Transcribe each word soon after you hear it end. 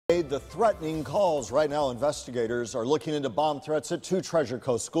The threatening calls. Right now, investigators are looking into bomb threats at 2 Treasure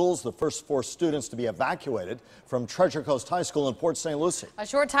Coast schools. The first 4 students to be evacuated from Treasure Coast High School in Port St. Lucie. A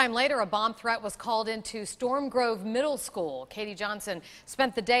short time later, a bomb threat was called into Storm Grove Middle School. Katie Johnson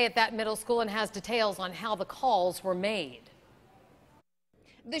spent the day at that middle school and has details on how the calls were made.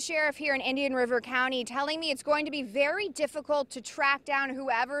 The sheriff here in Indian River County telling me it's going to be very difficult to track down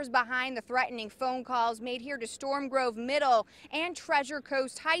whoever's behind the threatening phone calls made here to Storm Grove Middle and Treasure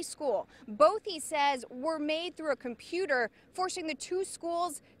Coast High School. Both, he says, were made through a computer, forcing the 2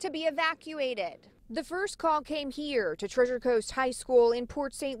 schools to be evacuated. The first call came here to Treasure Coast High School in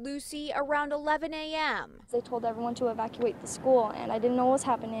Port St. Lucie around 11 a.m. They told everyone to evacuate the school, and I didn't know what was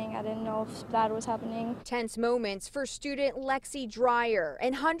happening. I didn't know if bad was happening. Tense moments for student Lexi Dreyer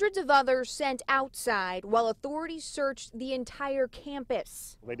and hundreds of others sent outside while authorities searched the entire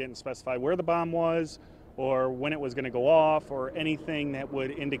campus. They didn't specify where the bomb was or when it was going to go off or anything that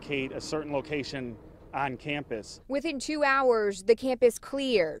would indicate a certain location on campus. Within 2 hours, the campus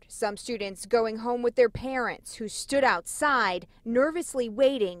cleared. Some students going home with their parents who stood outside, nervously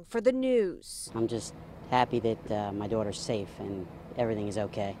waiting for the news. I'm just happy that my daughter's safe and everything is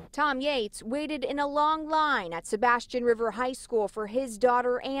okay. Tom Yates waited in a long line at Sebastian River High School for his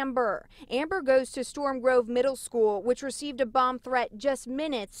daughter Amber. Amber goes to Storm Grove Middle School, which received a bomb threat just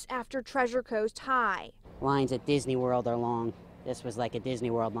minutes after Treasure Coast High. Lines at Disney World are long. This was like a Disney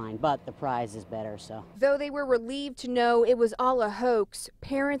World line, but the prize is better, so. Though they were relieved to know it was all a hoax,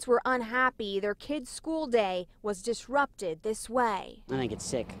 parents were unhappy their kids' school day was disrupted this way. I think it's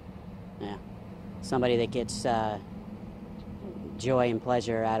sick. Yeah. Somebody that gets joy and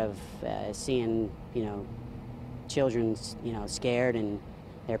pleasure out of seeing, children, scared and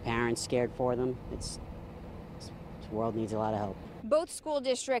their parents scared for them. This world needs a lot of help. Both school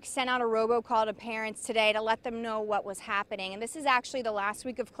districts sent out a robocall to parents today to let them know what was happening. And this is actually the last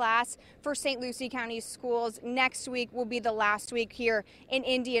week of class for St. Lucie County schools. Next week will be the last week here in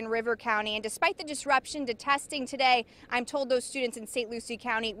Indian River County. And despite the disruption to testing today, I'm told those students in St. Lucie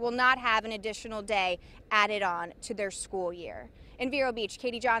County will not have an additional day added on to their school year. In Vero Beach,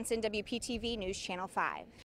 Katie Johnson, WPTV News Channel 5.